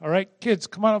All right, kids,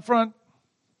 come on up front.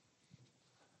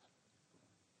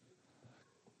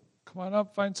 Come on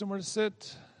up, find somewhere to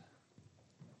sit.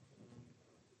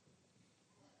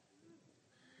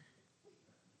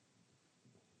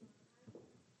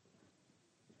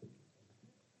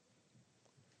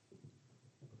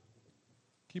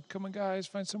 Keep coming, guys.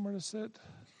 Find somewhere to sit.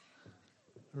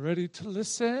 Ready to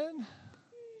listen?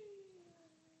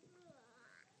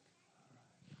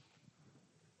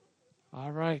 All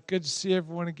right. Good to see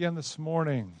everyone again this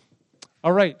morning.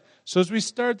 All right. So as we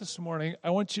start this morning, I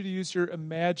want you to use your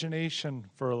imagination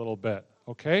for a little bit,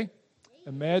 okay?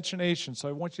 Imagination. So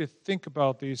I want you to think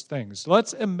about these things.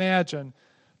 Let's imagine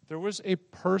there was a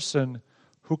person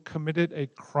who committed a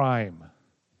crime.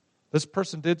 This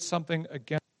person did something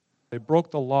against. They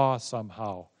broke the law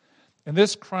somehow. And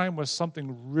this crime was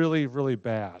something really, really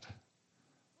bad.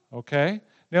 Okay?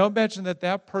 Now imagine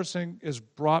that person is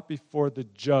brought before the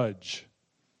judge.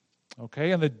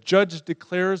 Okay? And the judge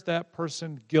declares that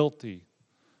person guilty.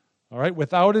 All right?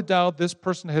 Without a doubt, this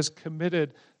person has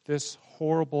committed this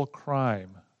horrible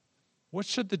crime. What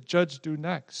should the judge do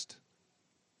next?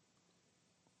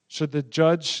 Should the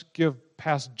judge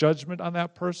pass judgment on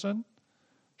that person?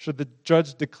 Should the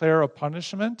judge declare a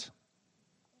punishment?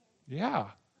 Yeah,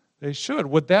 they should.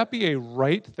 Would that be a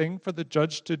right thing for the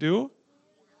judge to do?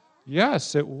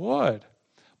 Yes, it would.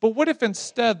 But what if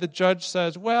instead the judge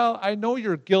says, well, I know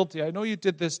you're guilty. I know you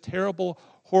did this terrible,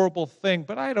 horrible thing,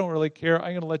 but I don't really care.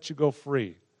 I'm going to let you go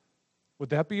free.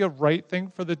 Would that be a right thing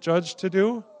for the judge to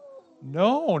do?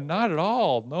 No, not at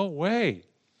all. No way.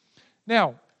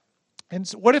 Now, and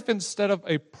what if instead of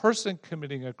a person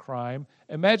committing a crime,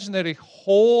 imagine that a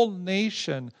whole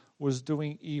nation was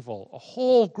doing evil. A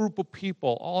whole group of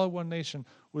people, all in one nation,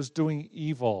 was doing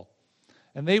evil.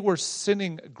 And they were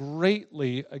sinning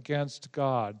greatly against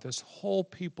God, this whole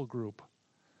people group.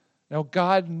 Now,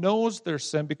 God knows their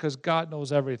sin because God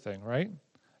knows everything, right?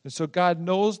 And so God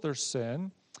knows their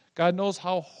sin. God knows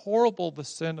how horrible the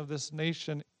sin of this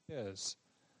nation is.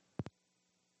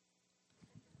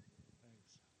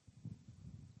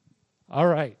 All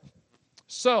right.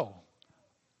 So,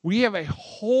 we have a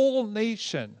whole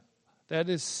nation that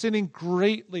is sinning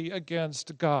greatly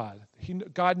against God.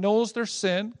 God knows their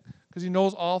sin because He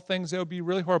knows all things that would be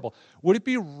really horrible. Would it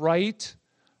be right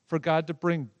for God to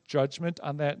bring judgment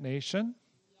on that nation?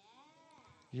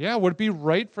 Yeah. Would it be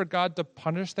right for God to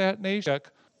punish that nation?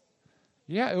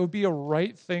 Yeah, it would be a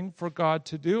right thing for God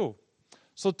to do.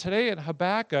 So today in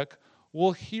Habakkuk,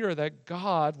 we'll hear that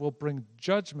God will bring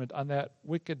judgment on that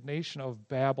wicked nation of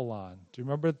Babylon. Do you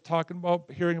remember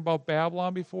hearing about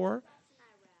Babylon before?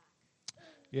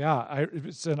 Yeah,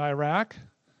 it's in Iraq.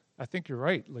 I think you're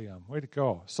right, Liam. Way to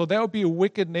go. So that would be a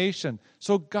wicked nation.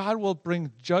 So God will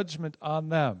bring judgment on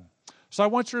them. So I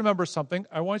want you to remember something.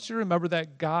 I want you to remember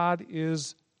that God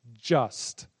is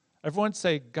just. Everyone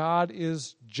say, God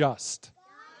is just.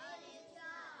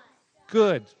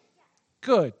 Good.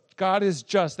 Good. God is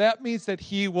just. That means that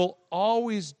He will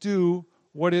always do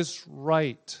what is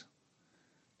right.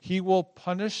 He will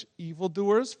punish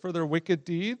evildoers for their wicked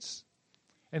deeds.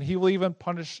 And He will even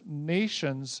punish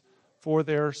nations for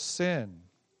their sin.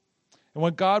 And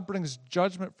when God brings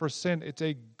judgment for sin, it's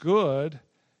a good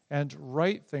and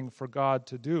right thing for God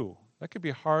to do. That can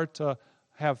be hard to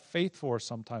have faith for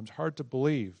sometimes, hard to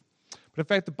believe. But in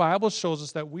fact, the Bible shows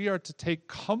us that we are to take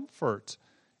comfort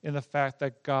in the fact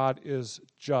that God is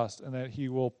just and that He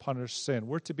will punish sin.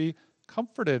 We're to be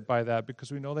comforted by that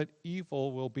because we know that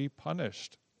evil will be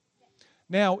punished.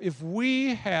 Now, if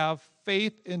we have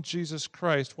faith in Jesus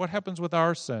Christ, what happens with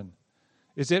our sin?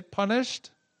 Is it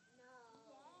punished?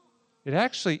 No. It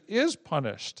actually is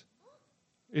punished.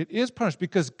 It is punished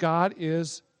because God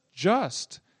is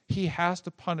just. He has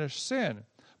to punish sin.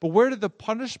 But where did the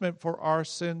punishment for our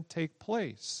sin take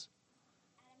place?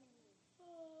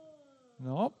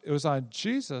 No, it was on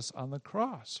Jesus on the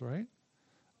cross, right?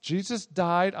 Jesus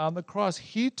died on the cross.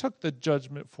 He took the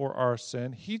judgment for our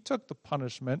sin. He took the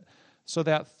punishment so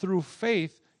that through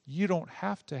faith, you don't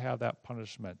have to have that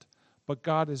punishment. But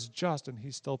God is just, and He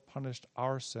still punished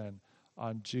our sin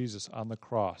on Jesus on the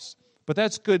cross. But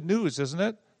that's good news, isn't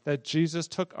it? That Jesus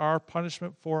took our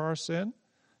punishment for our sin.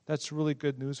 That's really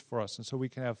good news for us, and so we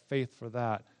can have faith for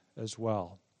that as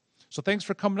well. So thanks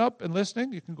for coming up and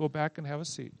listening. You can go back and have a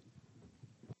seat.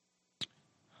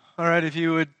 All right, if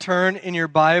you would turn in your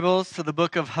Bibles to the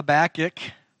book of Habakkuk.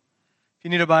 If you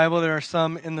need a Bible, there are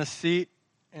some in the seat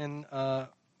in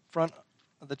front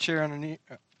of the chair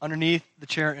underneath the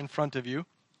chair in front of you.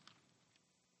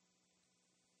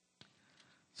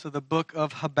 So the book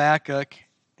of Habakkuk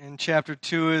in chapter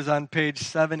 2 is on page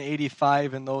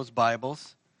 785 in those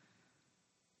Bibles.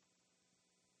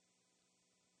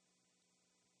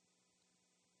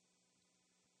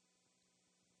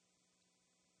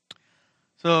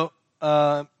 So,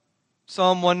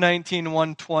 Psalm 119,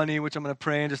 120, which I'm going to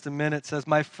pray in just a minute, says,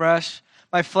 My flesh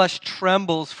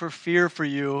trembles for fear for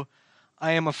you.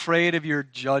 I am afraid of your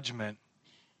judgment.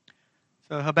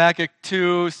 So Habakkuk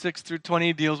 2, 6 through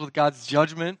 20 deals with God's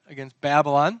judgment against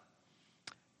Babylon.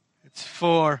 It's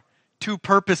for two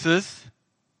purposes: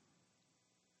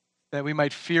 that we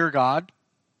might fear God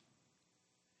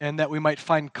and that we might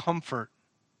find comfort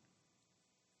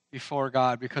before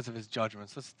God because of his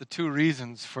judgments. That's the two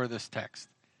reasons for this text.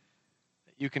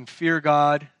 That you can fear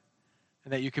God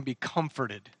and that you can be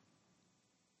comforted.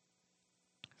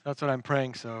 So that's what I'm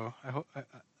praying. So I hope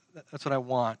that's what I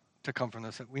want to come from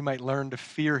this, that we might learn to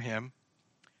fear him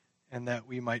and that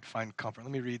we might find comfort.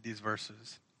 Let me read these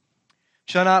verses.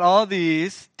 Shall not all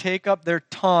these take up their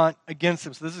taunt against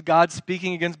him? So this is God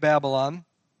speaking against Babylon,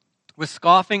 with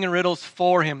scoffing and riddles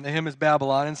for him. The him is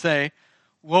Babylon, and say,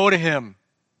 Woe to him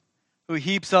who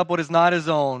heaps up what is not his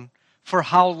own. For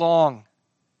how long?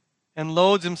 And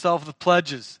loads himself with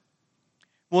pledges.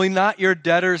 Will not your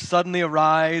debtors suddenly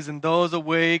arise, and those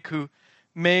awake who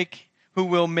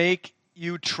will make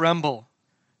you tremble?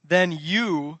 Then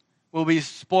you will be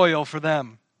spoil for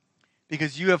them,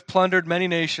 because you have plundered many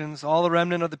nations. All the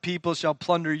remnant of the people shall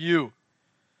plunder you.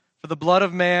 For the blood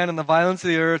of man and the violence of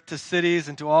the earth, to cities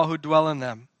and to all who dwell in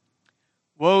them.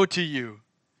 Woe to you,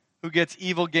 who gets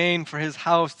evil gain for his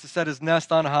house, to set his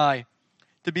nest on high,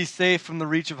 to be safe from the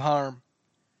reach of harm.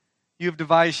 You have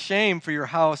devised shame for your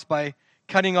house by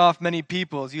cutting off many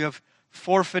peoples. You have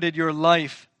forfeited your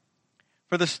life.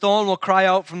 For the stone will cry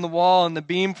out from the wall, and the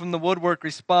beam from the woodwork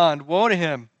respond. Woe to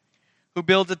him who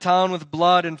builds a town with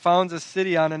blood and founds a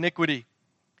city on iniquity.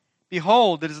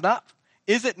 Behold,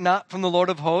 is it not from the Lord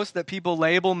of hosts that people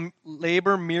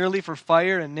labor merely for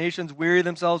fire, and nations weary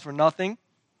themselves for nothing?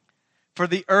 For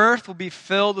the earth will be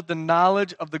filled with the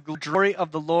knowledge of the glory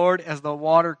of the Lord as the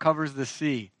water covers the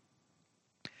sea.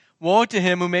 Woe to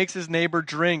him who makes his neighbor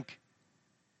drink.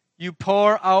 You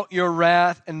pour out your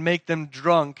wrath and make them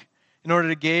drunk in order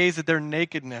to gaze at their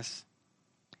nakedness.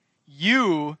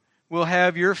 You will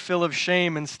have your fill of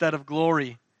shame instead of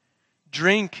glory.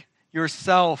 Drink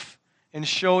yourself and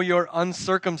show your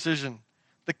uncircumcision.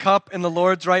 The cup in the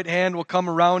Lord's right hand will come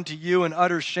around to you, and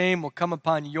utter shame will come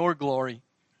upon your glory.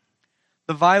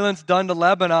 The violence done to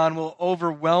Lebanon will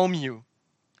overwhelm you,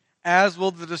 as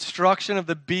will the destruction of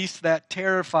the beasts that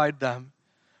terrified them.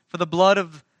 For the blood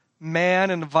of man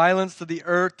and violence to the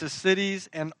earth, to cities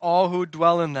and all who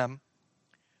dwell in them.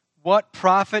 What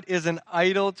profit is an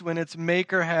idol when its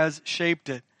maker has shaped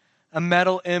it? A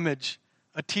metal image,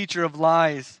 a teacher of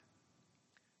lies.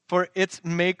 For its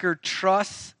maker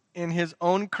trusts in his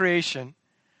own creation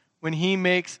when he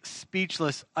makes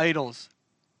speechless idols.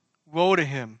 Woe to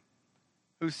him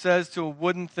who says to a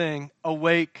wooden thing,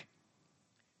 Awake,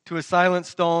 to a silent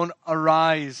stone,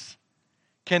 Arise.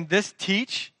 Can this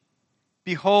teach?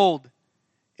 Behold,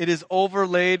 it is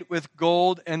overlaid with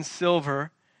gold and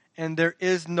silver, and there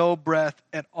is no breath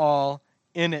at all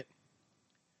in it.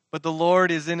 But the Lord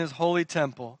is in his holy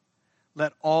temple.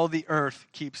 Let all the earth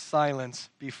keep silence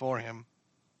before him.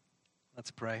 Let's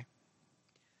pray.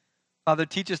 Father,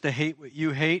 teach us to hate what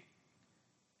you hate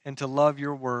and to love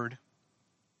your word.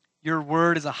 Your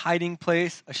word is a hiding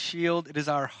place, a shield. It is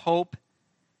our hope.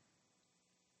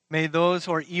 May those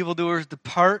who are evildoers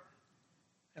depart,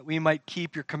 that we might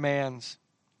keep your commands.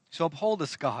 So uphold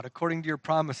us, God, according to your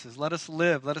promises. Let us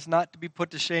live. Let us not be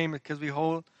put to shame because we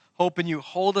hope in you.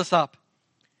 Hold us up,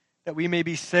 that we may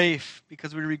be safe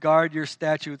because we regard your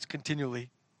statutes continually.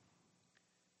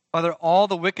 Father, all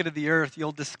the wicked of the earth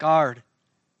you'll discard.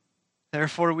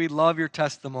 Therefore, we love your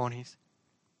testimonies.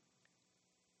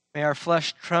 May our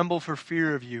flesh tremble for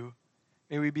fear of you.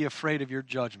 May we be afraid of your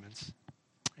judgments.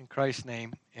 In Christ's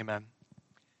name, amen.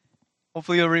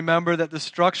 Hopefully you'll remember that the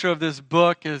structure of this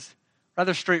book is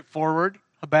rather straightforward.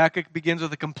 Habakkuk begins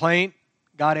with a complaint.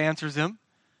 God answers him.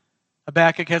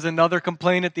 Habakkuk has another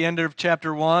complaint at the end of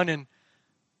chapter 1, and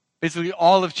basically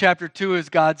all of chapter 2 is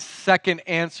God's second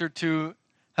answer to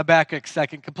Habakkuk's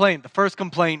second complaint. The first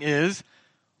complaint is,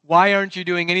 why aren't you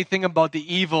doing anything about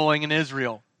the evil in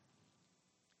Israel?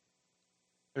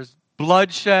 There's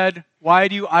bloodshed. Why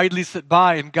do you idly sit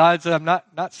by? And God said, I'm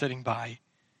not sitting by.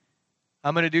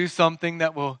 I'm going to do something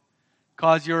that will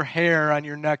cause your hair on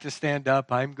your neck to stand up.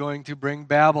 I'm going to bring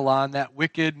Babylon, that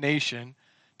wicked nation,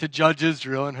 to judge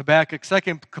Israel. And Habakkuk's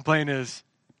second complaint is,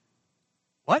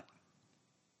 what?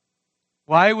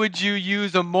 Why would you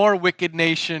use a more wicked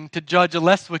nation to judge a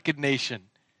less wicked nation?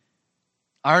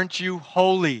 Aren't you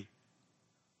holy?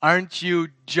 Aren't you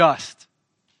just?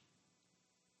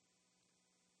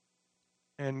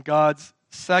 And God's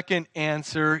second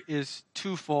answer is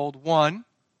twofold. One,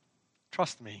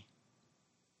 Trust me.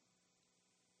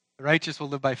 The righteous will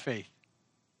live by faith.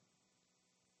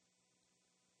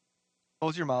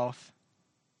 Close your mouth.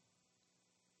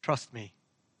 Trust me.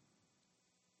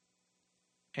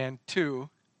 And 2,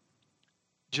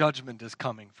 judgment is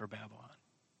coming for Babylon.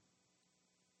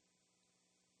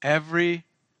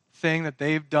 Everything that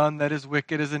they've done that is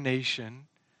wicked as a nation,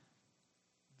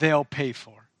 they'll pay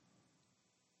for.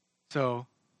 So,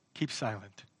 keep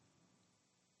silent.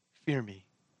 Fear me.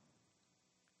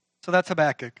 So that's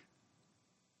Habakkuk.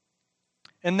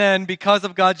 And then, because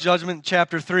of God's judgment in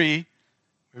chapter 3,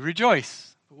 we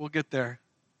rejoice. But we'll get there.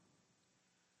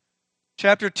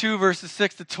 Chapter 2, verses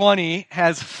 6 to 20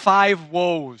 has 5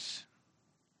 woes.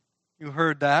 You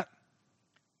heard that.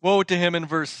 Woe to him in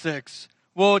verse 6.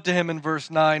 Woe to him in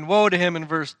verse 9. Woe to him in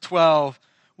verse 12.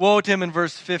 Woe to him in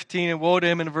verse 15. And woe to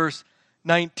him in verse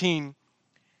 19.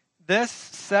 This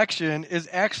section is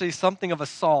actually something of a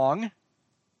song.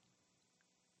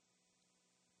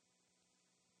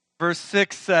 Verse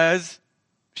 6 says,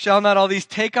 shall not all these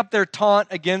take up their taunt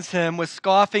against him with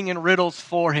scoffing and riddles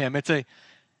for him? It's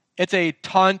a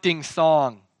taunting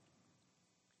song.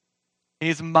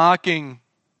 He's mocking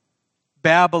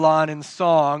Babylon in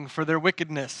song for their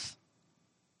wickedness.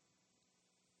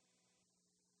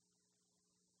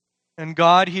 And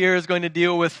God here is going to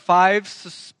deal with 5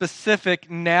 specific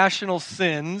national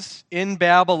sins in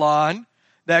Babylon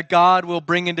that God will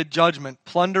bring into judgment.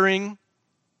 Plundering.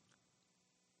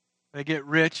 They get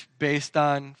rich based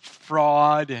on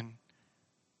fraud and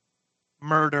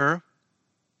murder.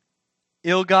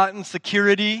 Ill-gotten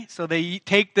security, so they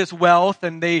take this wealth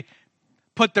and they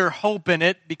put their hope in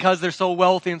it because they're so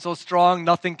wealthy and so strong,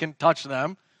 nothing can touch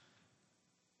them.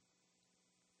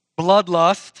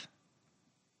 Bloodlust.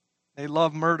 They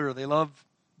love murder. They love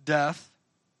death.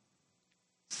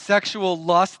 Sexual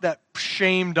lust that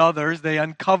shamed others. They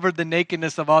uncovered the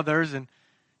nakedness of others and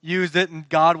used it, and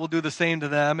God will do the same to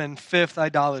them. And 5th,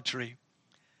 idolatry.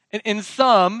 And in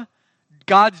sum,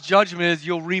 God's judgment is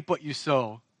you'll reap what you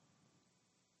sow.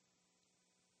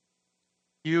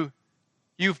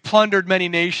 You've plundered many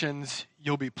nations,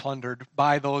 you'll be plundered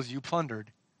by those you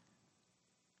plundered.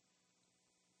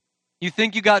 You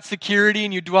think you got security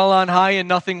and you dwell on high and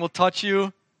nothing will touch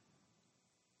you?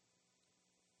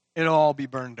 It'll all be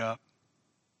burned up.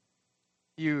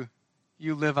 You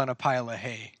live on a pile of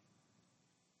hay.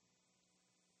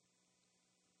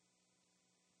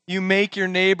 You make your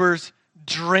neighbors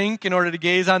drink in order to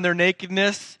gaze on their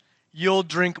nakedness. You'll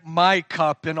drink my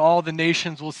cup and all the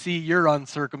nations will see your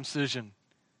uncircumcision.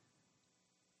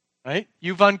 Right?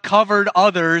 You've uncovered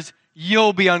others,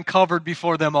 you'll be uncovered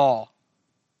before them all.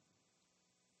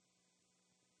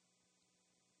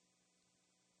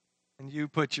 And you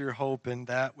put your hope in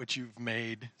that which you've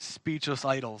made, speechless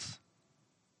idols.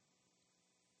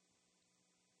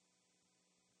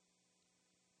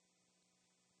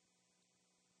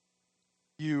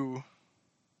 You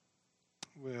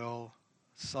will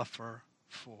suffer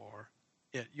for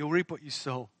it. You'll reap what you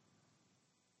sow.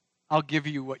 I'll give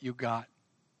you what you got.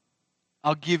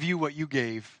 I'll give you what you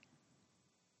gave.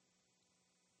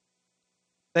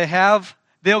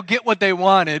 They'll get what they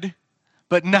wanted,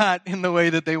 but not in the way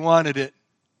that they wanted it.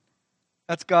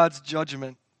 That's God's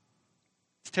judgment.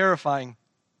 It's terrifying.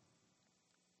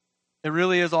 It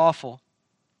really is awful.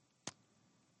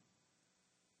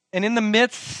 And in the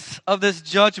midst of this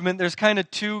judgment, there's kind of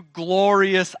 2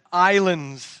 glorious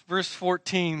islands. Verse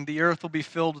 14, the earth will be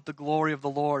filled with the glory of the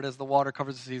Lord as the water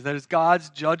covers the seas. That is, God's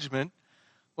judgment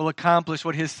will accomplish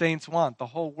what his saints want, the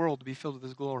whole world to be filled with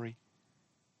his glory.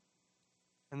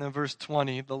 And then verse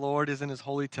 20, the Lord is in his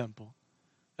holy temple.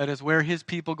 That is where his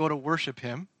people go to worship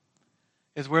him,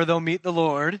 is where they'll meet the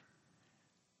Lord,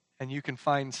 and you can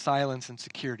find silence and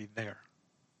security there.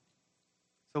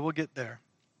 So we'll get there.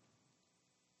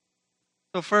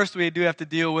 So first we do have to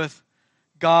deal with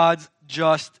God's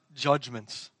just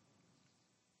judgments.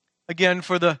 Again,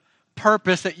 for the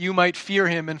purpose that you might fear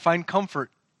him and find comfort.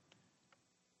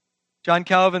 John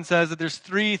Calvin says that there's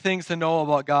 3 things to know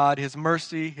about God: his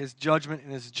mercy, his judgment,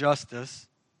 and his justice.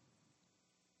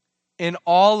 And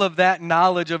all of that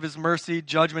knowledge of his mercy,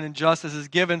 judgment, and justice is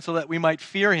given so that we might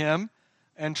fear him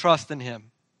and trust in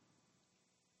him.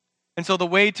 And so the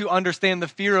way to understand the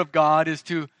fear of God is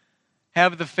to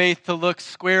have the faith to look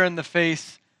square in the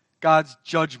face God's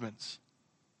judgments.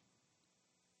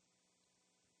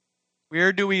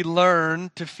 Where do we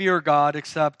learn to fear God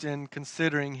except in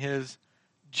considering his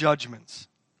judgments?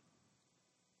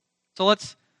 So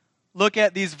let's look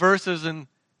at these verses and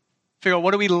figure out,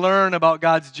 what do we learn about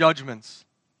God's judgments?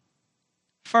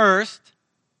 First,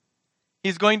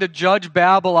 he's going to judge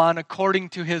Babylon according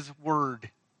to his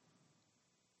word.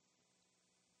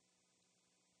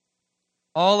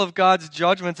 All of God's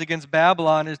judgments against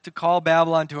Babylon is to call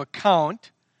Babylon to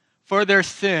account for their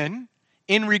sin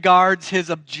in regards his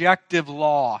objective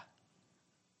law.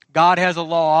 God has a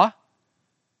law.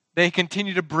 They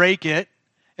continue to break it.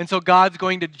 And so God's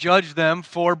going to judge them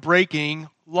for breaking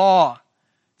law.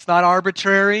 It's not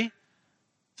arbitrary.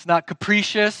 It's not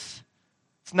capricious.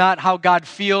 It's not how God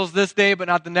feels this day but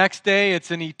not the next day.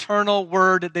 It's an eternal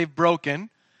word that they've broken.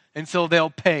 And so they'll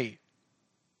pay.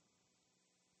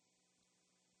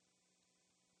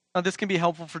 Now, this can be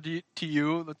helpful to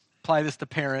you. Let's apply this to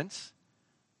parents.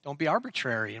 Don't be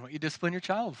arbitrary in what you discipline your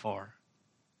child for.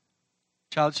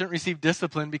 Child shouldn't receive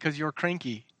discipline because you're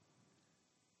cranky.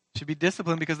 Should be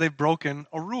disciplined because they've broken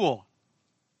a rule.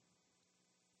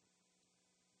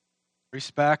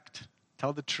 Respect,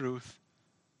 tell the truth.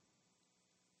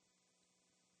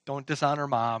 Don't dishonor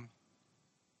mom.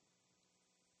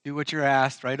 Do what you're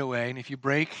asked right away. And if you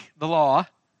break the law,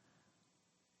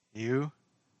 you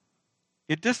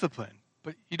get disciplined.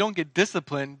 But you don't get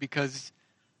disciplined because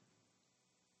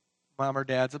mom or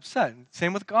dad's upset.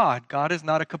 Same with God. God is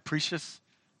not a capricious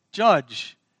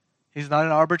judge. He's not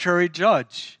an arbitrary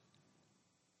judge.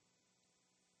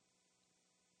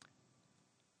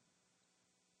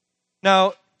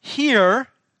 Now, here,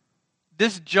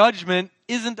 this judgment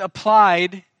isn't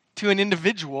applied to an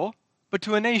individual, but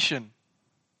to a nation.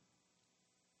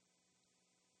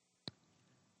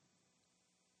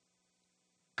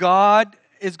 God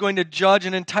is going to judge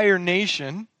an entire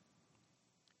nation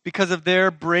because of their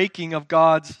breaking of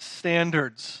God's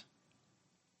standards.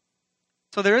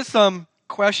 So there is some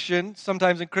question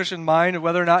sometimes in Christian mind of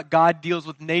whether or not God deals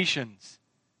with nations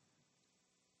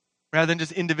rather than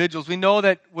just individuals. We know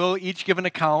that we'll each give an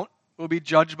account, we'll be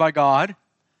judged by God,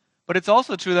 but it's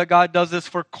also true that God does this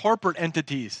for corporate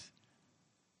entities.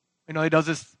 We know he does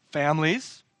this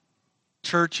families,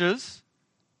 churches,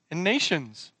 and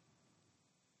nations.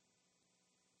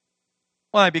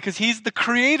 Why? Because he's the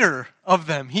creator of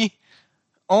them. He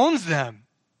owns them.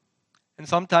 And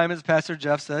sometimes, as Pastor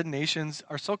Jeff said, nations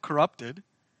are so corrupted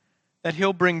that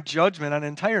he'll bring judgment on an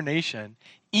entire nation,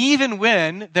 even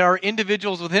when there are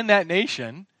individuals within that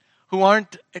nation who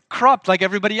aren't corrupt like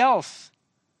everybody else.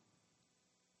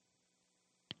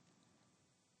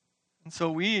 And so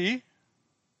we,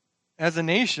 as a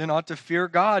nation, ought to fear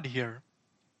God here.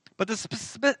 But the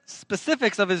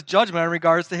specifics of his judgment in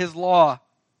regards to his law.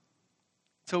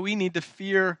 So we need to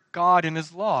fear God and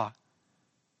his law.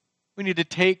 We need to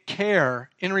take care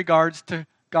in regards to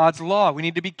God's law. We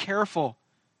need to be careful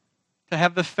to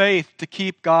have the faith to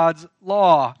keep God's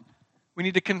law. We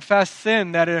need to confess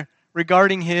sin that are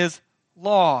regarding his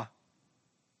law.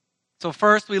 So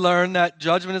first we learn that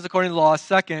judgment is according to the law.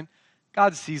 Second,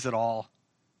 God sees it all.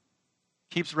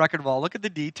 Keeps record of all. Look at the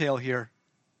detail here.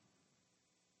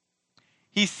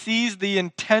 He sees the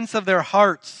intents of their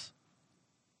hearts.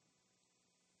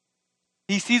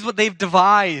 He sees what they've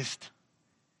devised.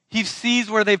 He sees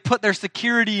where they've put their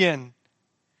security in.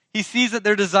 He sees that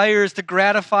their desire is to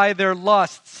gratify their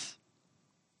lusts.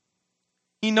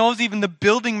 He knows even the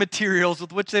building materials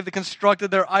with which they've constructed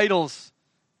their idols.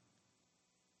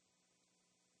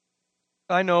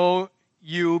 I know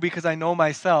you, because I know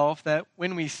myself, that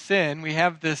when we sin, we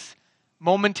have this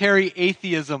momentary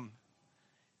atheism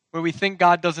where we think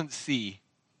God doesn't see.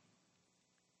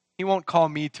 He won't call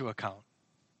me to account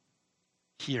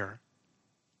here.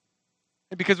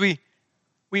 Because we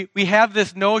have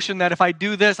this notion that if I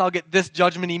do this, I'll get this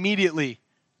judgment immediately.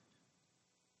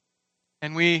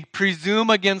 And we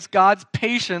presume against God's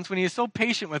patience when he is so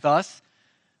patient with us,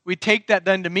 we take that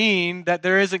then to mean that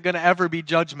there isn't going to ever be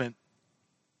judgment.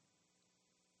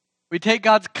 We take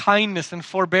God's kindness and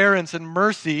forbearance and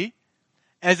mercy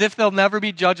as if there'll never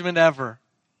be judgment ever.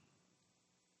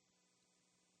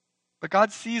 But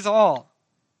God sees all.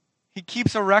 He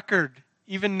keeps a record,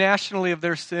 even nationally, of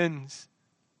their sins.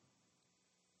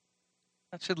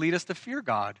 That should lead us to fear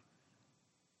God.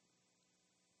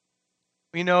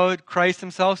 We know Christ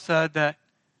himself said that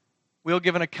we'll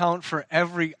give an account for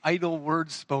every idle word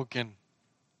spoken.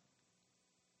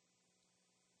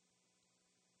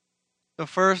 So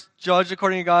first, judge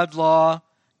according to God's law.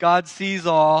 God sees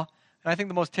all. And I think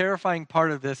the most terrifying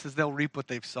part of this is they'll reap what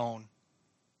they've sown.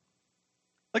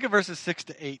 Look at verses 6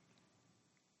 to 8.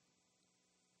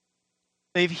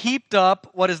 They've heaped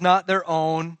up what is not their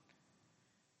own.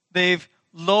 They've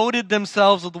loaded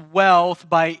themselves with wealth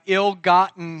by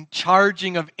ill-gotten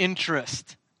charging of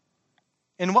interest.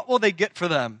 And what will they get for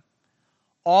them?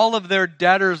 All of their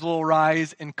debtors will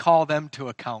rise and call them to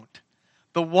account.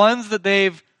 The ones that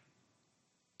they've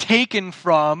taken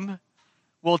from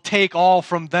will take all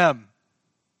from them.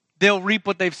 They'll reap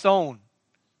what they've sown.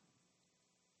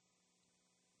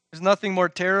 There's nothing more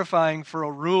terrifying for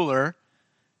a ruler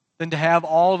than to have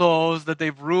all those that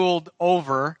they've ruled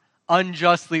over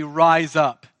unjustly rise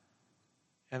up.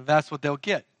 And that's what they'll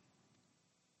get.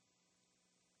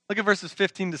 Look at verses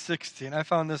 15 to 16. I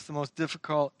found this the most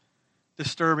difficult,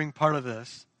 disturbing part of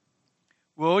this.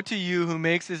 Woe to you who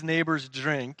makes his neighbors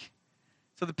drink.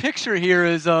 So the picture here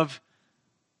is of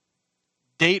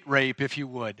date rape, if you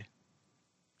would.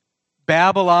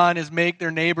 Babylon is make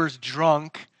their neighbors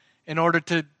drunk in order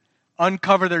to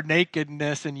uncover their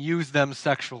nakedness and use them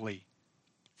sexually.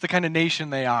 It's the kind of nation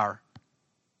they are.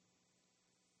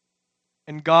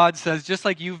 And God says, just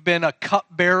like you've been a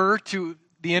cupbearer to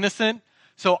the innocent,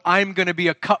 so I'm going to be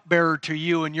a cupbearer to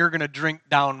you, and you're going to drink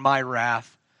down my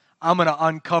wrath. I'm going to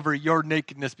uncover your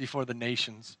nakedness before the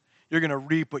nations. You're going to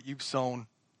reap what you've sown.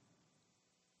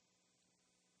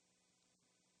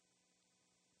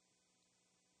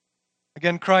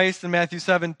 Again, Christ in Matthew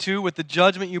 7:2, with the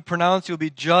judgment you pronounce, you'll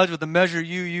be judged. With the measure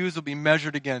you use, will be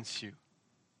measured against you.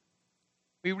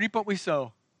 We reap what we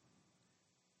sow.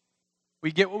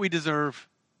 We get what we deserve.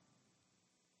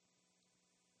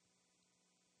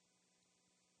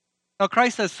 Now,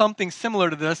 Christ says something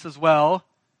similar to this as well.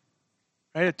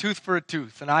 Right? A tooth for a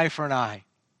tooth, an eye for an eye.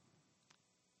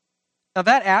 Now,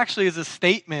 that actually is a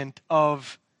statement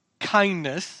of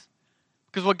kindness.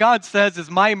 Because what God says is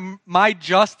my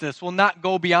justice will not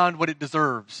go beyond what it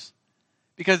deserves.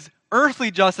 Because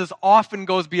earthly justice often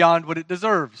goes beyond what it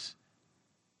deserves.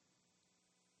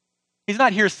 He's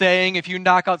not here saying if you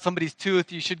knock out somebody's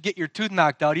tooth, you should get your tooth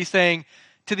knocked out. He's saying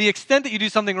to the extent that you do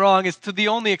something wrong is to the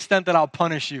only extent that I'll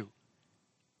punish you.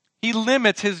 He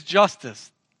limits his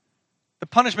justice. The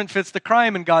punishment fits the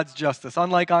crime in God's justice,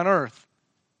 unlike on earth.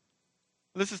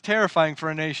 This is terrifying for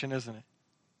a nation, isn't it?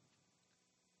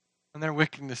 And their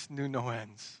wickedness knew no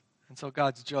ends. And so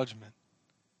God's judgment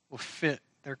will fit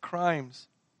their crimes.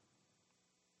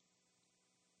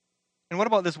 And what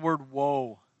about this word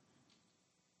woe?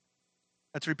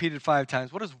 That's repeated 5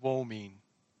 times. What does woe mean?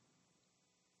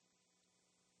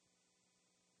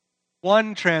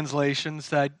 One translation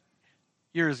said,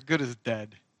 you're as good as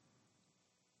dead.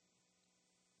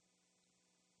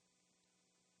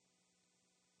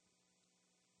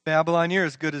 Babylon, you're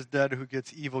as good as dead who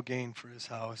gets evil gain for his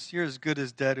house. You're as good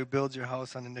as dead who builds your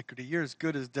house on iniquity. You're as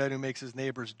good as dead who makes his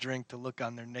neighbors drink to look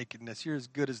on their nakedness. You're as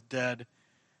good as dead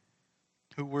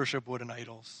who worship wooden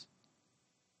idols.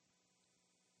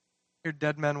 You're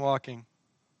dead men walking.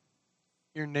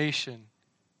 Your nation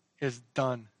is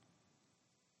done.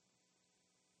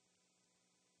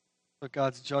 What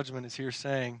God's judgment is here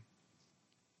saying.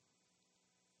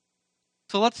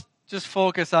 So let's just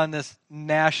focus on this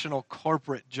national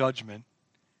corporate judgment.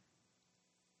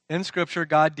 In Scripture,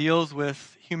 God deals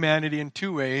with humanity in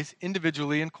 2 ways,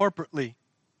 individually and corporately.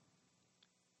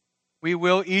 We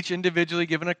will each individually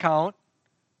give an account.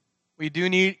 We do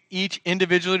need each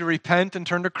individually to repent and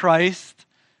turn to Christ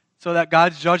so that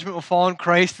God's judgment will fall on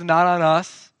Christ and not on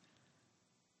us.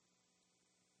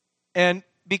 And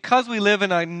because we live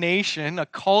in a nation, a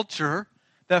culture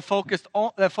that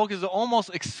focuses almost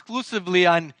exclusively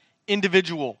on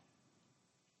individual.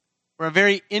 We're a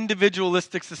very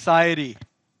individualistic society,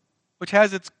 which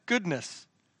has its goodness.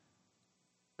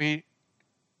 We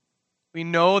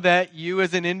know that you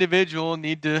as an individual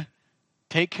need to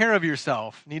take care of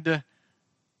yourself, need to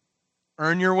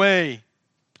earn your way,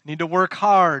 need to work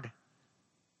hard,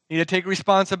 need to take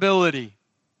responsibility.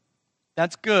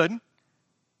 That's good.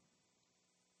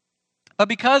 But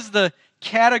because the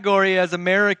category as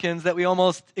Americans that we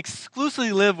almost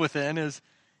exclusively live within is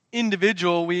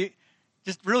individual, we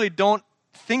just really don't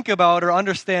think about or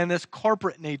understand this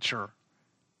corporate nature.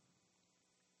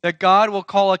 That God will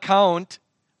call account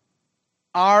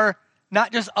our,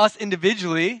 not just us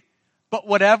individually, but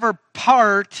whatever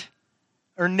part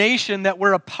or nation that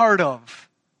we're a part of.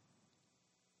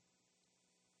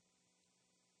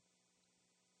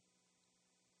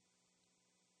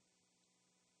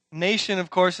 Nation, of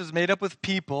course, is made up with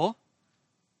people,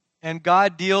 and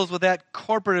God deals with that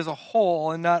corporate as a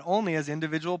whole and not only as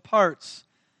individual parts.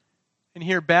 And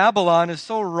here, Babylon is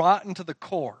so rotten to the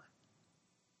core,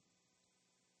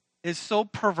 is so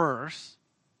perverse,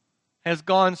 has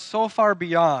gone so far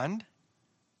beyond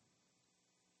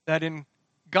that in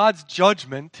God's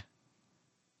judgment,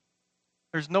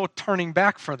 there's no turning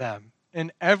back for them.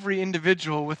 And every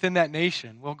individual within that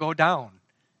nation will go down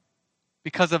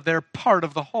because of their part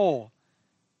of the whole,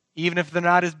 even if they're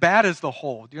not as bad as the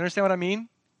whole. Do you understand what I mean?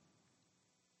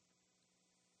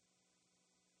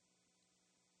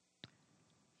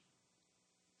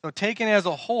 So taken as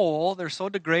a whole, they're so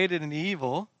degraded and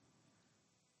evil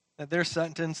that they're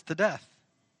sentenced to death.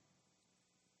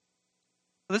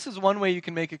 This is one way you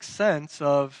can make sense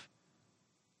of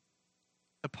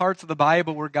the parts of the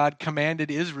Bible where God commanded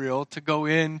Israel to go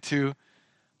into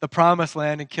the promised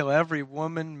land and kill every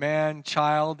woman, man,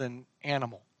 child, and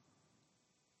animal.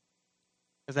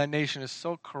 Because that nation is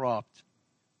so corrupt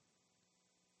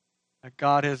that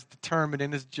God has determined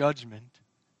in his judgment,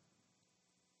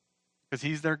 because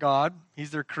he's their God, he's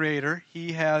their creator,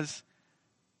 he has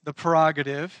the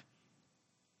prerogative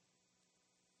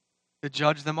to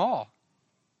judge them all.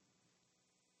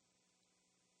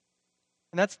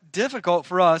 And that's difficult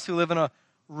for us who live in a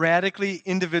radically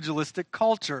individualistic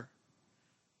culture.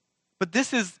 But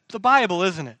this is the Bible,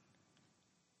 isn't it?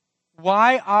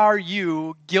 Why are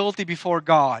you guilty before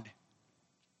God?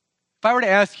 If I were to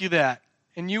ask you that,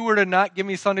 and you were to not give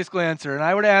me a Sunday school answer, and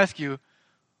I were to ask you,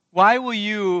 why will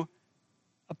you,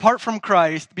 apart from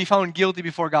Christ, be found guilty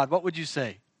before God? What would you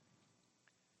say?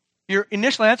 Your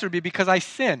initial answer would be, because I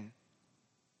sin.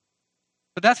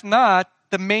 But that's not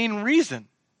the main reason.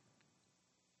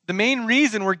 The main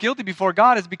reason we're guilty before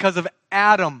God is because of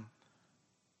Adam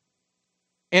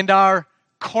and our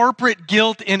corporate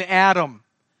guilt in Adam.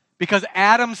 Because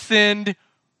Adam sinned,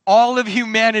 all of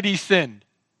humanity sinned.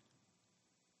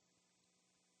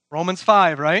 Romans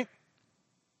 5, right?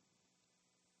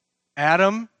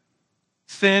 Adam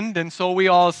sinned, and so we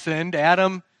all sinned.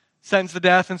 Adam sentenced to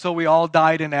death, and so we all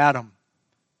died in Adam.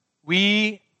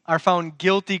 We are found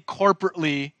guilty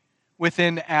corporately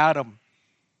within Adam.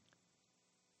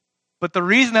 But the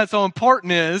reason that's so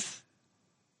important is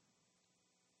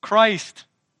Christ,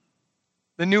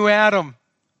 the new Adam.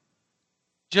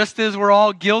 Just as we're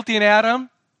all guilty in Adam,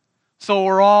 so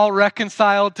we're all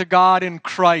reconciled to God in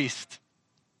Christ.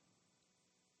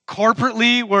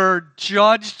 Corporately, we're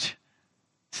judged,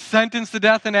 sentenced to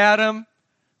death in Adam.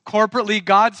 Corporately,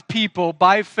 God's people,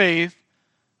 by faith,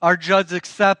 are judged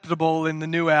acceptable in the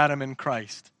new Adam in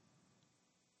Christ.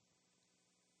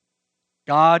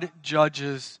 God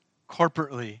judges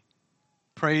corporately.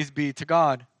 Praise be to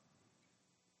God.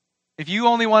 If you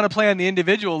only want to play on the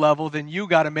individual level, then you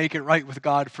got to make it right with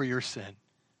God for your sin.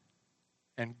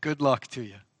 And good luck to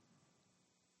you.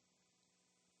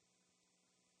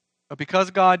 But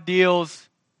because God deals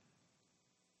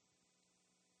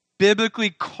biblically,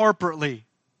 corporately,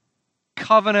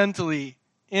 covenantally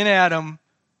in Adam,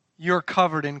 you're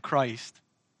covered in Christ.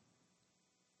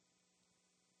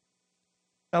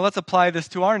 Now let's apply this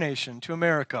to our nation, to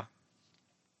America.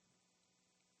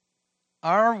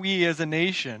 Are we as a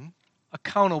nation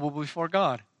accountable before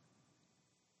God?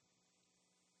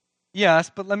 Yes,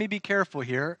 but let me be careful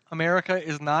here. America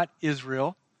is not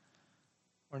Israel.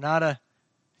 We're not a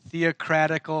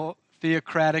theocratic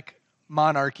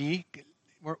monarchy.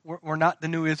 We're not the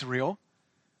new Israel.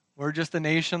 We're just a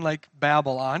nation like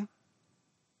Babylon.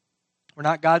 We're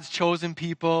not God's chosen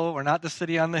people. We're not the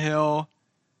city on the hill.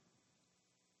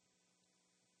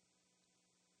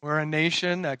 We're a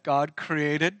nation that God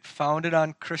created, founded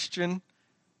on Christian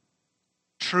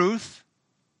truth.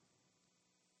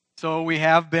 So we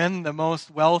have been the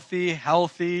most wealthy,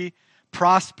 healthy,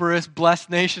 prosperous, blessed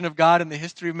nation of God in the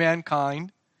history of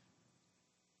mankind.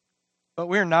 But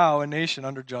we're now a nation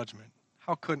under judgment.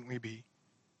 How couldn't we be?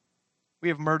 We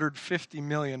have murdered 50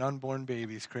 million unborn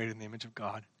babies created in the image of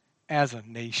God as a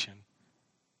nation.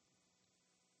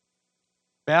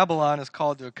 Babylon is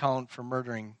called to account for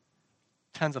murdering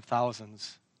tens of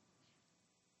thousands.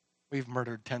 We've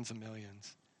murdered tens of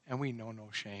millions, and we know no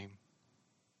shame.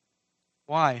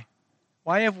 Why?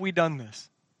 Why have we done this?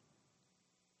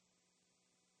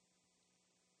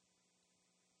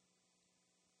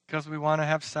 Because we want to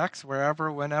have sex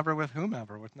wherever, whenever, with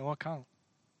whomever, with no account.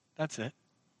 That's it.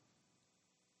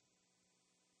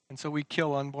 And so we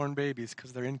kill unborn babies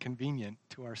because they're inconvenient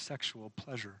to our sexual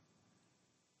pleasure.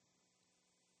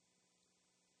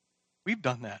 We've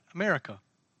done that. America.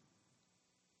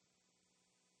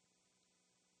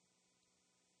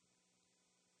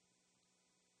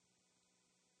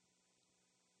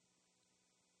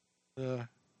 The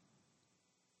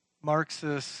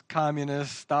Marxists,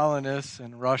 communists, Stalinists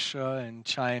in Russia and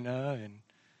China and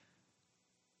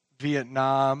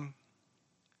Vietnam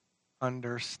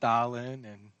under Stalin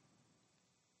and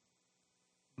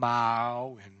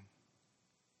Mao and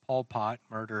Pol Pot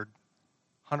murdered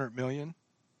 100 million.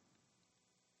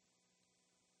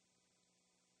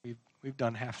 We've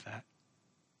done half that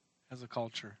as a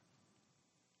culture.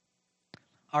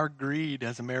 Our greed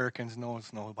as Americans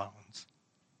knows no bounds.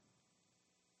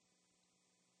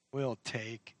 We'll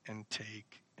take and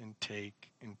take and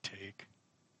take and take.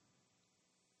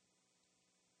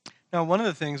 Now, one of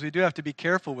the things we do have to be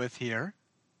careful with here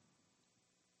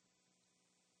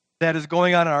that is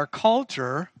going on in our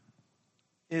culture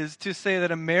is to say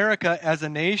that America as a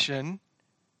nation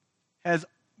has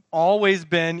always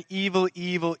been evil,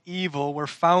 evil, evil. We're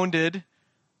founded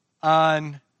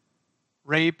on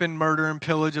rape and murder and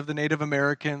pillage of the Native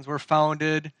Americans. We're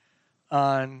founded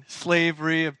on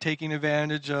slavery, of taking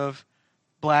advantage of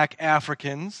black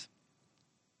Africans.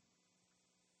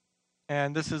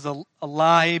 And this is a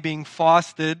lie being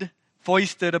foisted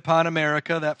upon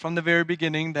America, that from the very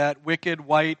beginning that wicked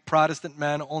white Protestant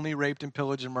men only raped and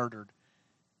pillaged and murdered.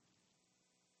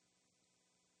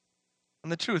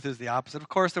 And the truth is the opposite. Of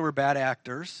course, there were bad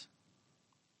actors.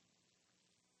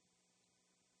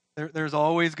 There's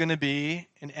always going to be,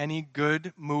 in any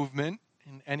good movement,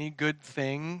 in any good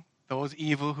thing, those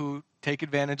evil who take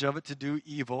advantage of it to do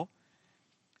evil.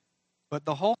 But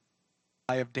the whole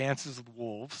lie of Dances with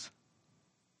Wolves,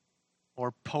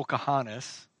 or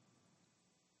Pocahontas,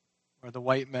 where the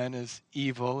white man is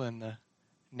evil and the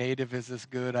native is this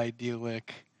good,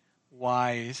 idyllic,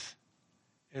 wise,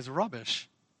 is rubbish.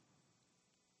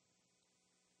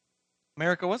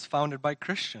 America was founded by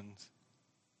Christians.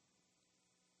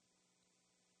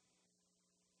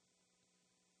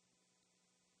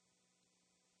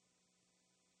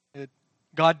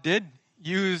 God did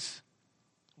use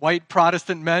white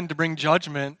Protestant men to bring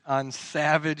judgment on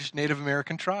savage Native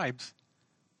American tribes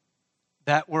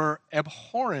that were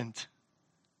abhorrent.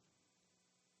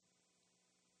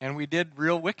 And we did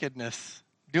real wickedness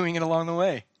doing it along the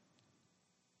way.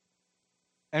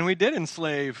 And we did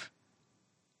enslave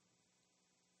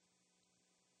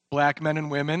black men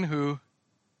and women who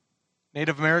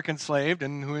Native Americans enslaved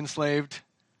and who enslaved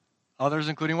others,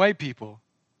 including white people.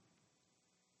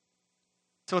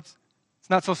 So it's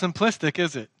not so simplistic,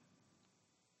 is it?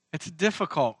 It's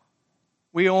difficult.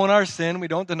 We own our sin, we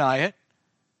don't deny it,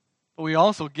 but we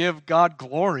also give God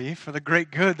glory for the great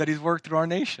good that He's worked through our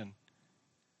nation.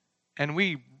 And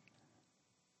we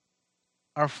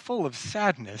are full of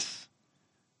sadness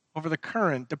over the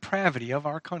current depravity of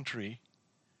our country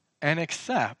and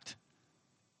accept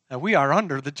that we are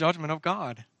under the judgment of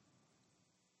God.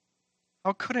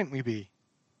 How couldn't we be?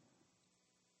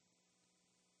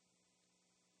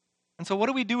 And so what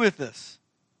do we do with this?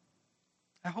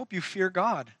 I hope you fear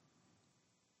God.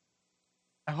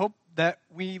 I hope that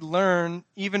we learn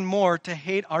even more to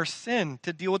hate our sin,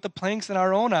 to deal with the planks in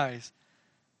our own eyes,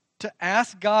 to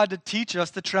ask God to teach us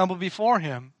to tremble before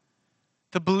Him,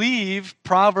 to believe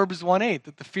Proverbs 1:8,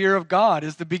 that the fear of God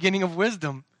is the beginning of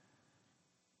wisdom,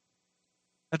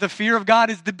 that the fear of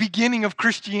God is the beginning of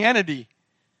Christianity.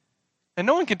 And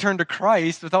no one can turn to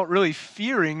Christ without really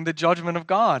fearing the judgment of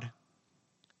God.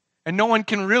 And no one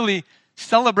can really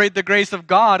celebrate the grace of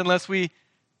God unless we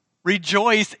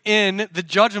rejoice in the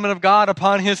judgment of God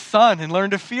upon His Son and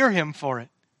learn to fear Him for it.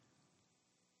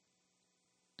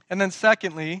 And then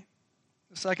secondly,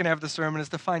 the second half of the sermon is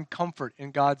to find comfort in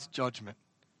God's judgment.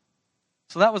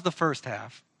 So that was the first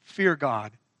half. Fear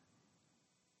God.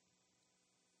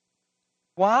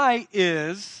 Why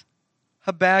is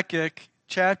Habakkuk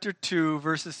chapter 2,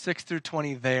 verses 6 through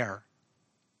 20 there?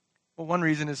 Well, one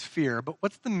reason is fear, but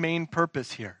what's the main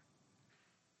purpose here?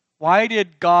 Why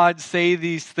did God say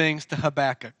these things to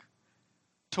Habakkuk?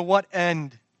 To what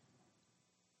end?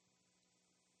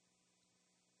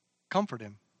 Comfort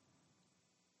him.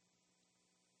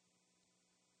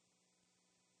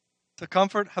 To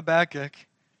comfort Habakkuk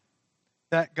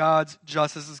that God's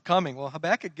justice is coming. Well,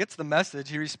 Habakkuk gets the message.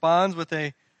 He responds with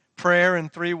a prayer in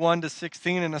 3:1 to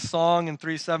 16 and a song in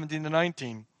 3:17 to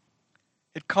 19.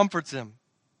 It comforts him.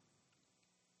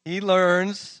 He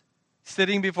learns,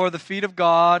 sitting before the feet of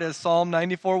God, as Psalm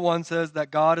 94:1 says,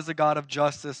 that God is a God of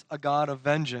justice, a God of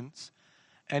vengeance,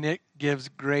 and it gives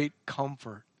great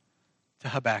comfort to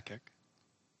Habakkuk.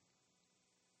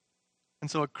 And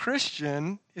so a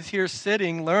Christian is here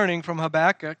sitting, learning from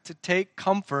Habakkuk to take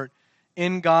comfort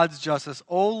in God's justice.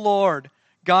 O Lord,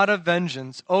 God of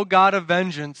vengeance, O God of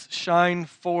vengeance, shine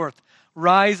forth.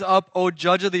 Rise up, O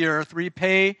judge of the earth,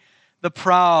 repay the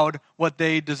proud what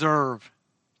they deserve.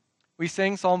 We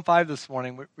sang Psalm 5 this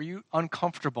morning. Were you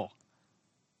uncomfortable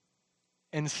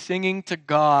in singing to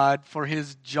God for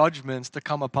His judgments to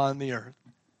come upon the earth?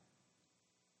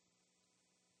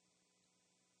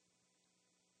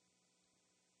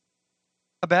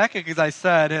 Habakkuk, as I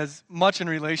said, has much in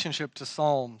relationship to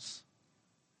Psalms.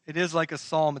 It is like a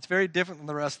psalm. It's very different than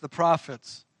the rest of the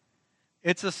prophets.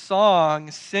 It's a song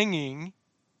singing,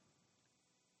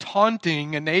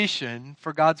 taunting a nation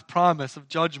for God's promise of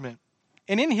judgment.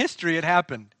 And in history, it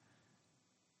happened.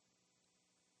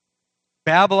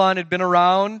 Babylon had been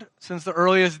around since the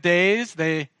earliest days.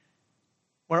 They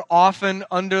were often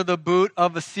under the boot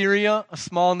of Assyria, a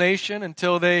small nation,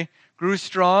 until they grew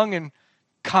strong and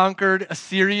conquered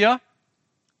Assyria.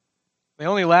 They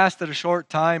only lasted a short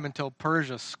time until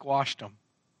Persia squashed them.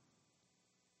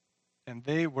 And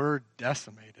they were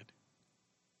decimated.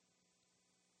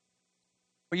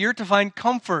 But you're to find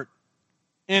comfort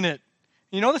in it.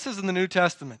 You know this is in the New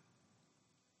Testament.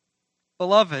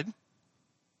 Beloved,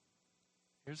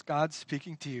 here's God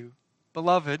speaking to you.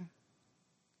 Beloved,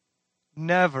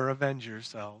 never avenge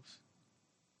yourselves.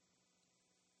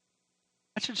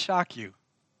 That should shock you.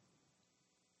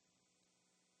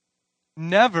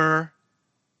 Never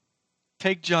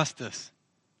take justice.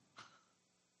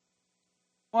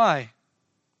 Why?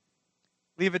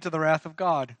 Leave it to the wrath of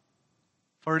God.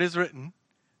 For it is written,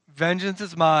 vengeance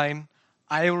is mine,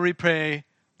 I will repay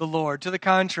the Lord. To the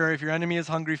contrary, if your enemy is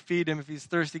hungry, feed him. If he's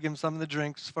thirsty, give him some of the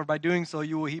drinks. For by doing so,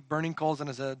 you will heap burning coals on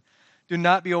his head. Do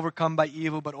not be overcome by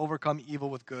evil, but overcome evil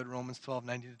with good. Romans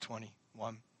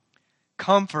 12:19-21.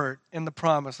 Comfort in the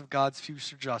promise of God's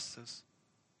future justice.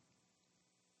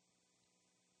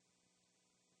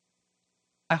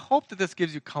 I hope that this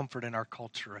gives you comfort in our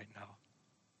culture right now.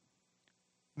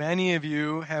 Many of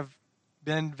you have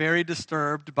been very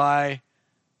disturbed by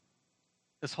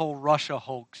this whole Russia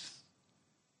hoax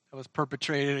that was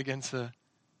perpetrated against the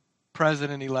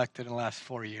president elected in the last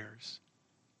 4 years,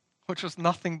 which was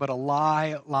nothing but a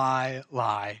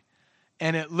lie.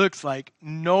 And it looks like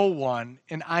no one,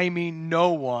 and I mean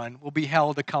no one, will be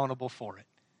held accountable for it.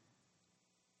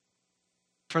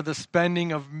 For the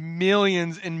spending of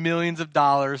millions and millions of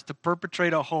dollars to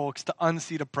perpetrate a hoax to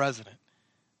unseat a president.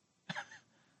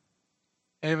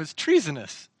 And it was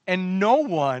treasonous. And no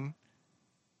one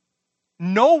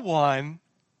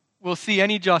will see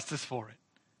any justice for it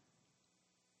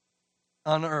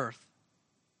on earth.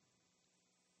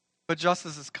 But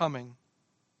justice is coming.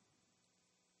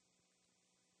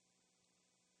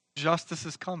 Justice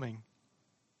is coming.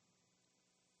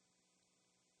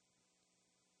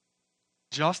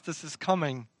 Justice is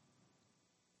coming.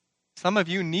 Some of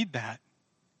you need that.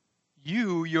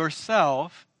 You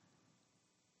yourself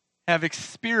have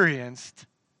experienced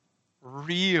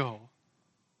real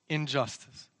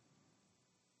injustice.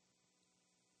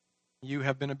 You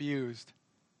have been abused.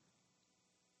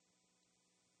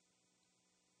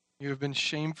 You have been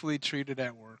shamefully treated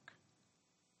at work.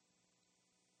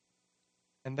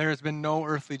 And there has been no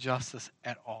earthly justice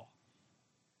at all.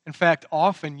 In fact,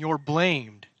 often you're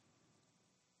blamed.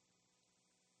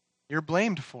 You're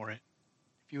blamed for it.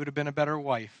 If you would have been a better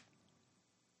wife,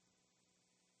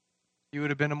 you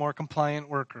would have been a more compliant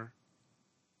worker.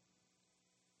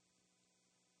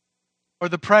 Or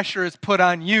the pressure is put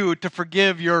on you to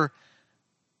forgive your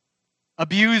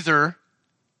abuser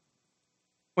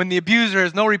when the abuser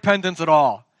has no repentance at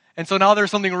all. And so now there's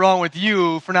something wrong with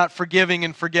you for not forgiving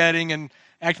and forgetting and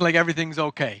acting like everything's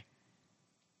okay.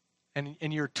 And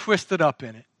you're twisted up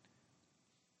in it.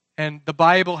 And the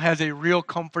Bible has a real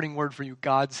comforting word for you.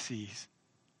 God sees.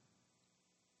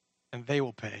 And they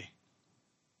will pay.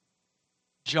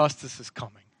 Justice is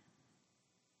coming.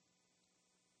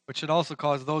 Which should also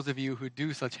cause those of you who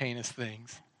do such heinous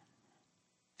things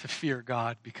to fear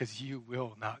God, because you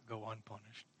will not go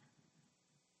unpunished.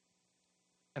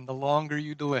 And the longer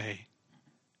you delay,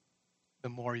 the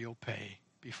more you'll pay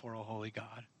before a holy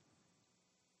God.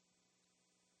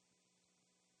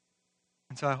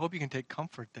 And so I hope you can take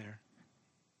comfort there.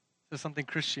 This is something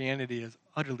Christianity has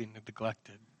utterly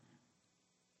neglected.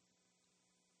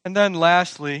 And then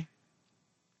lastly,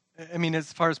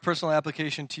 as far as personal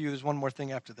application to you, there's one more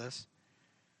thing after this,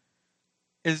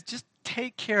 is just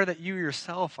take care that you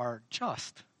yourself are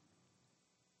just.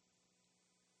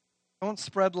 Don't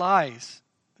spread lies.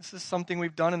 This is something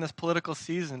we've done in this political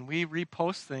season. We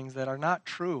repost things that are not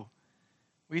true.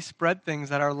 We spread things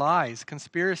that are lies,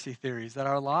 conspiracy theories that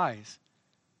are lies.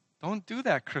 Don't do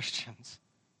that, Christians.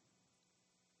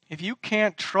 If you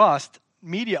can't trust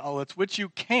media outlets, which you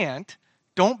can't,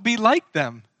 don't be like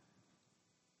them.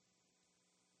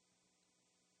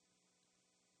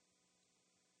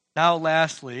 Now,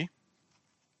 lastly,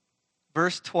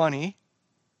 verse 20,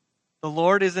 the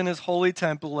Lord is in his holy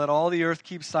temple. Let all the earth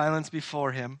keep silence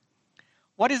before him.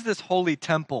 What is this holy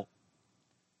temple?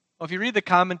 Well, if you read the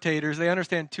commentators, they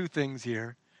understand two things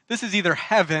here. This is either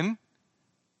heaven.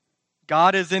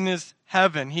 God is in his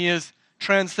heaven. He is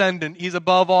transcendent. He's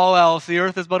above all else. The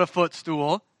earth is but a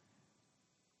footstool.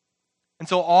 And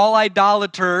so all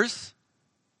idolaters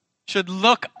should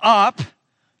look up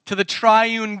to the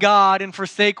triune God and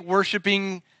forsake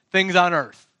worshiping things on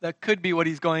earth. That could be what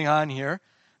he's going on here.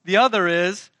 The other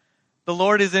is, the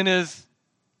Lord is in his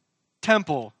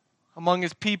temple, among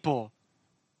his people.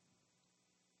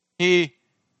 The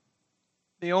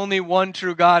only one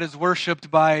true God is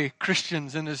worshipped by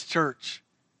Christians in his church.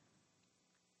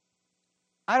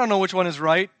 I don't know which one is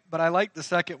right, but I like the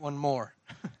second one more.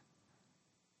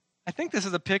 I think this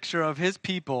is a picture of his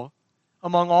people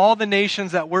among all the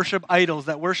nations that worship idols,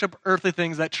 that worship earthly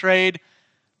things, that trade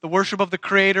the worship of the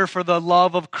Creator for the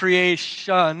love of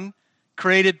creation,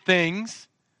 created things,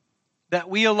 that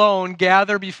we alone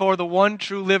gather before the one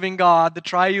true living God, the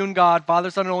triune God,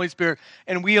 Father, Son, and Holy Spirit,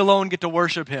 and we alone get to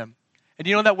worship Him. And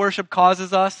you know that worship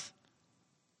causes us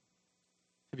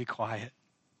to be quiet.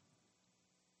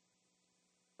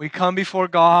 We come before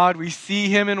God, we see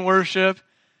Him in worship,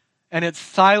 and it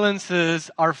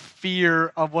silences our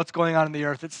fear of what's going on in the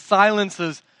earth. It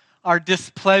silences our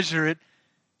displeasure.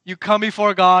 You come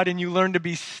before God and you learn to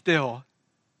be still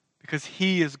because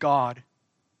He is God.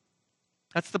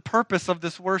 That's the purpose of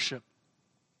this worship.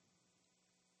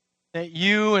 That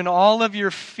you and all of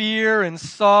your fear and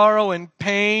sorrow and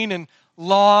pain and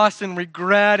loss and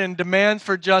regret and demands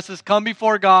for justice come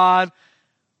before God.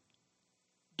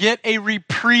 Get a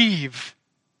reprieve.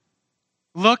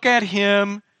 Look at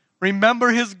Him. Remember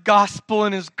His gospel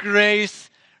and His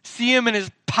grace. See Him in His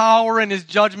power and His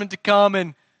judgment to come.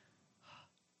 And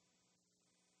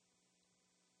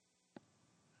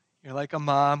you're like a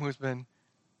mom who's been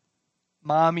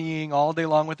mommying all day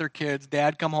long with her kids.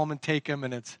 Dad come home and take him,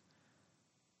 and it's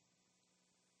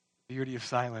the beauty of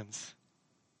silence.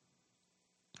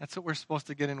 That's what we're supposed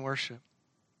to get in worship.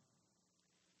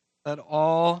 Let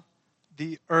all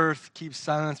the earth keep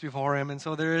silence before Him. And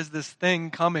so there is this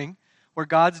thing coming where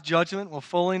God's judgment will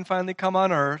fully and finally come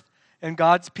on earth, and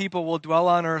God's people will dwell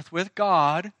on earth with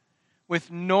God, with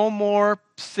no more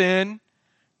sin,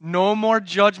 no more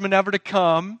judgment ever to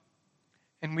come,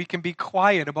 and we can be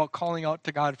quiet about calling out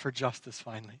to God for justice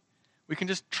finally. We can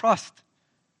just trust.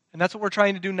 And that's what we're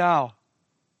trying to do now.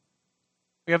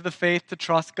 We have the faith to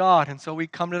trust God, and so we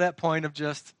come to that point of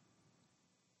just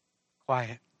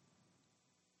quiet.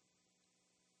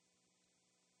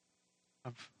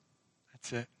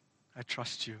 That's it. I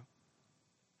trust you.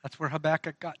 That's where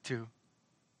Habakkuk got to.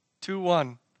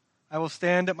 2:1. I will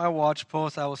stand at my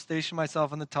watchpost. I will station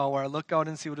myself in the tower. I look out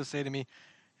and see what he'll say to me,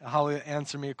 how he'll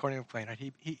answer me according to plan.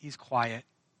 He's quiet.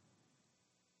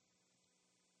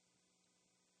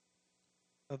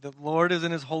 So the Lord is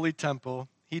in His holy temple.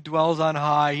 He dwells on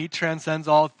high. He transcends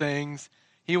all things.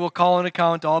 He will call an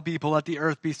account to all people. Let the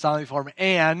earth be silent before Him.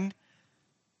 And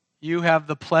you have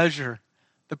the pleasure,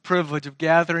 the privilege of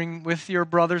gathering with your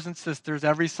brothers and sisters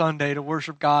every Sunday to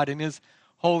worship God in His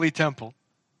holy temple.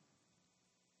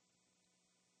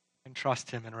 And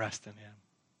trust Him and rest in Him.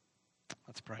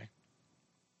 Let's pray.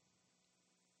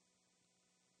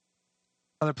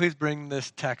 Father, please bring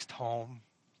this text home.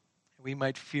 That we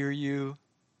might fear You.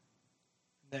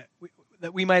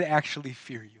 That we might actually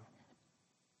fear You.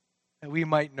 That we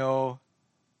might know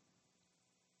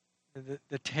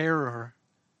the terror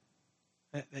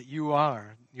that You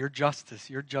are, Your justice,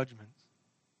 Your judgments.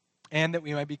 And that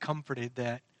we might be comforted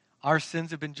that our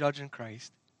sins have been judged in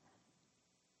Christ.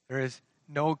 There is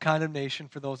no condemnation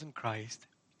for those in Christ.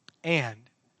 And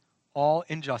all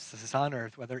injustices on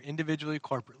earth, whether individually or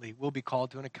corporately, will be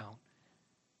called to an account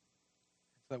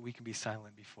so that we can be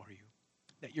silent before You.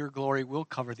 That Your glory will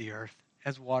cover the earth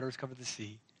as waters cover the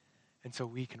sea. And so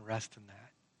we can rest in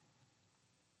that.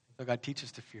 So God, teach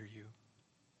us to fear You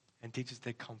and teach us to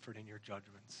take comfort in Your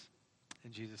judgments.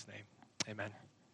 In Jesus' name, amen.